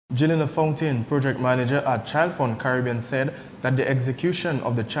Gillian Fountain, project manager at Child Fund Caribbean, said that the execution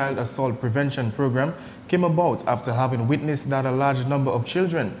of the Child Assault Prevention Program came about after having witnessed that a large number of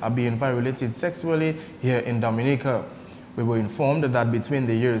children are being violated sexually here in Dominica. We were informed that between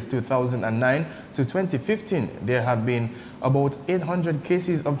the years 2009 to 2015, there had been about 800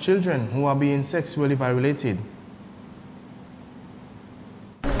 cases of children who are being sexually violated.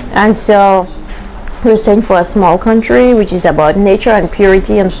 And so we're saying for a small country, which is about nature and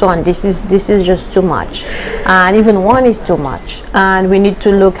purity and so on, this is just too much. And even one is too much. And we need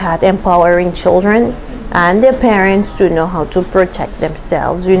to look at empowering children and their parents to know how to protect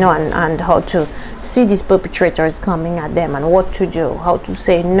themselves, you know, and how to see these perpetrators coming at them and what to do, how to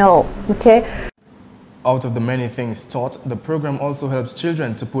say no, okay? Out of the many things taught, the program also helps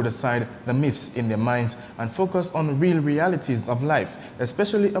children to put aside the myths in their minds and focus on real realities of life,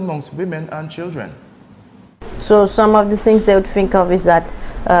 especially amongst women and children. So some of the things they would think of is that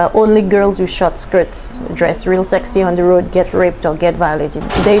only girls with short skirts, dress real sexy on the road, get raped or get violated.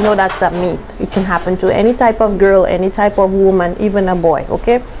 They know that's a myth. It can happen to any type of girl, any type of woman, even a boy,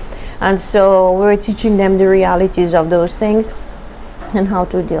 okay? And so we're teaching them the realities of those things and how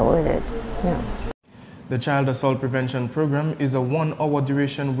to deal with it. Yeah. The Child Assault Prevention Program is a 1-hour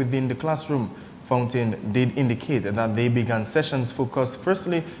duration within the classroom. Fountain did indicate that they began sessions focused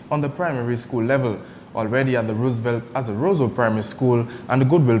firstly on the primary school level, already at the Roosevelt Primary School and the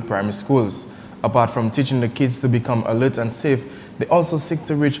Goodwill Primary Schools. Apart from teaching the kids to become alert and safe, they also seek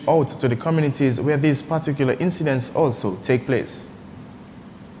to reach out to the communities where these particular incidents also take place.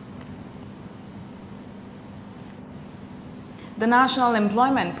 The National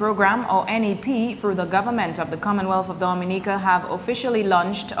Employment Program, or NEP, through the government of the Commonwealth of Dominica have officially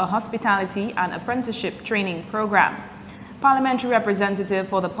launched a hospitality and apprenticeship training program. Parliamentary representative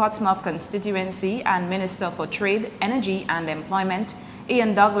for the Portsmouth constituency and Minister for Trade, Energy and Employment,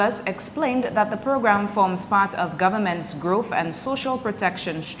 Ian Douglas, explained that the program forms part of government's growth and social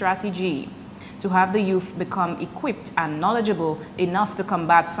protection strategy to have the youth become equipped and knowledgeable enough to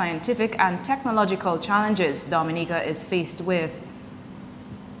combat scientific and technological challenges Dominica is faced with.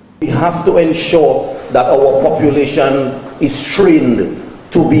 We have to ensure that our population is trained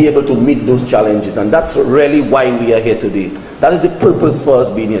to be able to meet those challenges, and that's really why we are here today. That is the purpose for us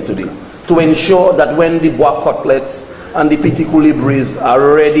being here today, to ensure that when the bois cutlets and the petit colibris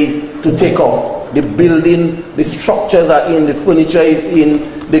are ready to take off, the building, the structures are in, the furniture is in,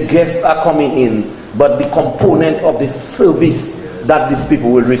 the guests are coming in, but the component of the service that these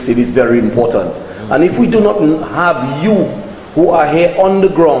people will receive is very important. And if we do not have you who are here on the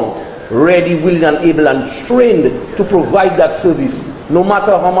ground, ready, willing and able and trained to provide that service, no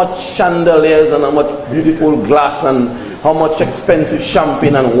matter how much chandeliers and how much beautiful glass and how much expensive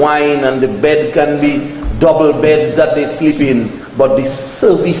champagne and wine, and the bed can be double beds that they sleep in, but the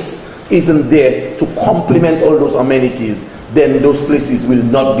service isn't there to complement all those amenities, then those places will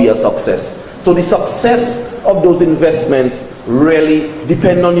not be a success. So the success of those investments really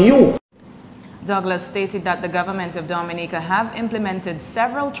depend on you. Douglas stated that the government of Dominica have implemented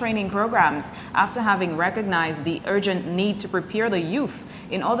several training programs after having recognized the urgent need to prepare the youth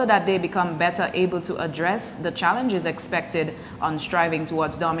in order that they become better able to address the challenges expected on striving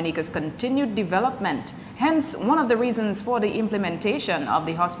towards Dominica's continued development. Hence, one of the reasons for the implementation of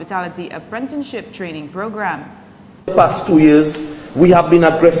the Hospitality Apprenticeship Training Program. The past 2 years, we have been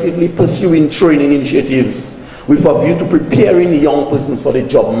aggressively pursuing training initiatives with a view to preparing young persons for the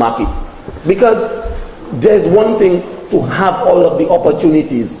job market. Because there's one thing to have all of the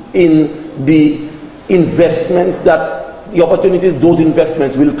opportunities in the investments that those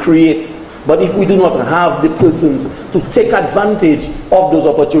investments will create. But if we do not have the persons to take advantage of those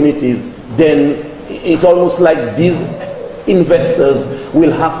opportunities, then it's almost like these investors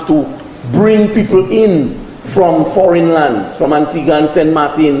will have to bring people in from foreign lands, from Antigua and St.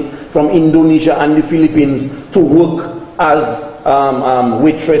 Martin, from Indonesia and the Philippines, to work as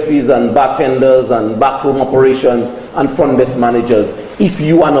waitresses and bartenders and backroom operations and front desk managers if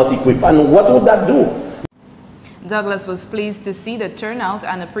you are not equipped. And what would that do? Douglas was pleased to see the turnout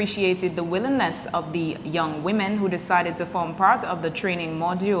and appreciated the willingness of the young women who decided to form part of the training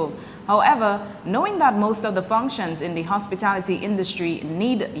module. However, knowing that most of the functions in the hospitality industry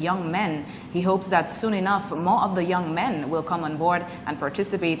need young men, he hopes that soon enough more of the young men will come on board and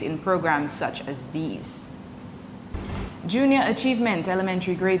participate in programs such as these. Junior Achievement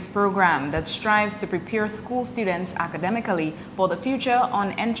Elementary Grades program that strives to prepare school students academically for the future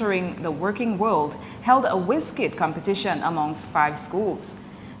on entering the working world held a whiz kit competition amongst 5 schools.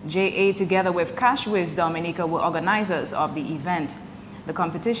 JA together with Cashwiz Dominica were organizers of the event. The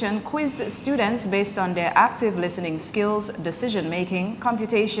competition quizzed students based on their active listening skills, decision-making,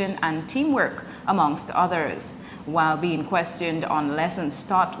 computation, and teamwork, amongst others. While being questioned on lessons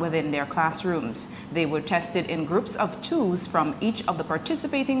taught within their classrooms, they were tested in groups of 2s from each of the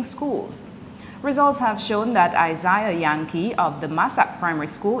participating schools. Results have shown that Isaiah Yankee of the Massac Primary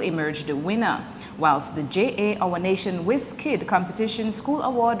School emerged the winner, whilst the J.A. Our Nation Whiz Kid Competition School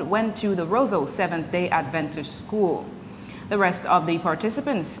Award went to the Roseau Seventh-day Adventist School. The rest of the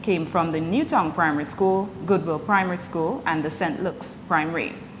participants came from the Newtown Primary School, Goodwill Primary School, and the St. Luke's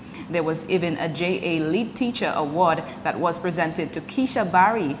Primary. There was even a J.A. Lead Teacher Award that was presented to Keisha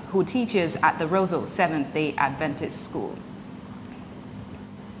Barry, who teaches at the Roseau Seventh-day Adventist School.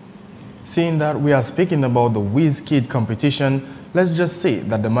 Seeing that we are speaking about the Whiz Kid competition, let's just say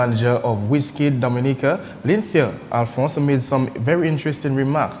that the manager of Whiz Kid Dominica, Lynthia Alphonse, made some very interesting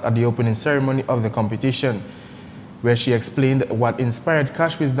remarks at the opening ceremony of the competition, where she explained what inspired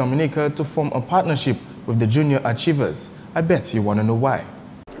Cashwiz Dominica to form a partnership with the Junior Achievers. I bet you want to know why.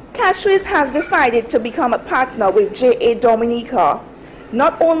 Cashwiz has decided to become a partner with J.A. Dominica,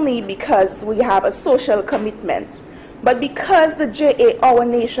 not only because we have a social commitment, but because the J.A. Our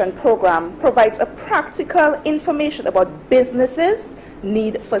Nation program provides a practical information about businesses'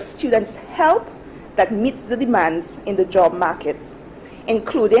 need for students' help that meets the demands in the job market,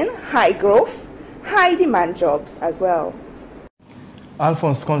 including high growth, high demand jobs as well.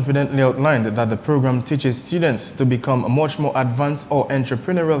 Alphonse confidently outlined that the program teaches students to become much more advanced or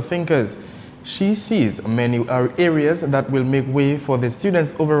entrepreneurial thinkers. She sees many areas that will make way for the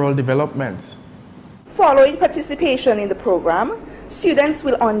students' overall development. Following participation in the program, students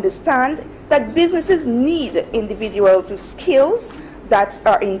will understand that businesses need individuals with skills that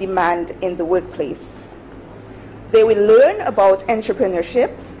are in demand in the workplace. They will learn about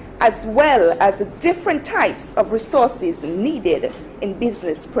entrepreneurship as well as the different types of resources needed in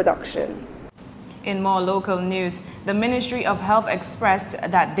business production. In more local news, the Ministry of Health expressed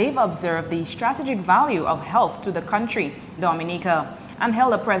that they've observed the strategic value of health to the country, Dominica, and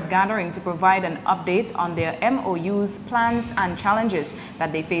held a press gathering to provide an update on their MOUs, plans, and challenges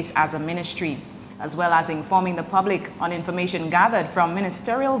that they face as a ministry, as well as informing the public on information gathered from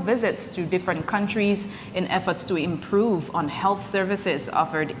ministerial visits to different countries in efforts to improve on health services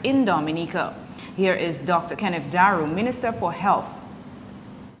offered in Dominica. Here is Dr. Kenneth Daru, Minister for Health.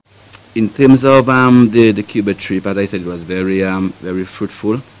 In terms of the Cuba trip, as I said, it was very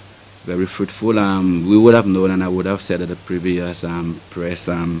fruitful. Very fruitful. We would have known, and I would have said at the previous press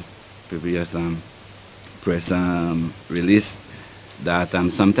release that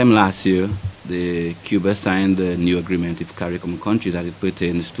sometime last year, the Cuba signed a new agreement with CARICOM countries as it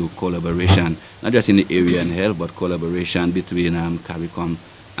pertains to collaboration, not just in the area and health, but collaboration between CARICOM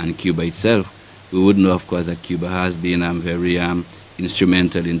and Cuba itself. We would know, of course, that Cuba has been very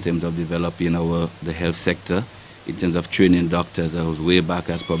instrumental in terms of developing the health sector, in terms of training doctors. That was way back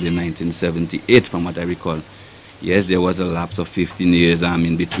as probably 1978, from what I recall. Yes, there was a lapse of 15 years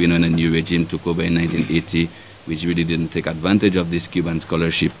in between when a new regime took over in 1980, which really didn't take advantage of this Cuban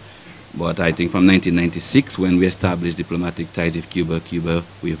scholarship. But I think from 1996, when we established diplomatic ties with Cuba,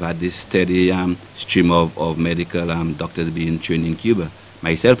 we've had this steady stream of medical doctors being trained in Cuba.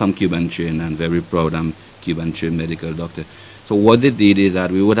 Myself, I'm Cuban trained and very proud I'm Cuban trained medical doctor. So what they did is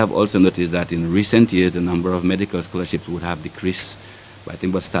that we would have also noticed that in recent years, the number of medical scholarships would have decreased. But I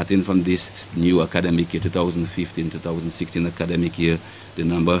think starting from this new academic year, 2015-2016 academic year, the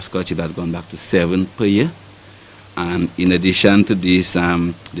number of scholarships has gone back to 7 per year. And in addition to this,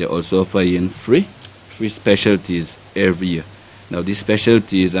 they also offer in free specialties every year. Now these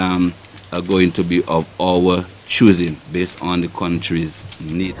specialties are going to be of our choosing based on the country's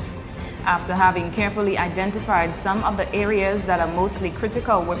need. After having carefully identified some of the areas that are mostly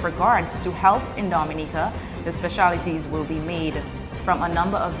critical with regards to health in Dominica, the specialties will be made. From a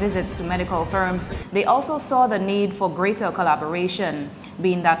number of visits to medical firms, they also saw the need for greater collaboration,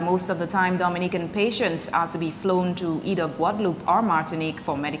 being that most of the time Dominican patients are to be flown to either Guadeloupe or Martinique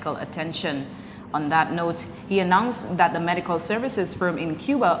for medical attention. On that note, he announced that the medical services firm in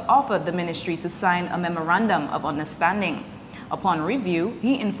Cuba offered the ministry to sign a memorandum of understanding. Upon review,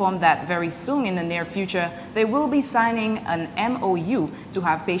 he informed that very soon in the near future, they will be signing an MOU to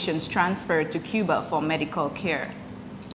have patients transferred to Cuba for medical care.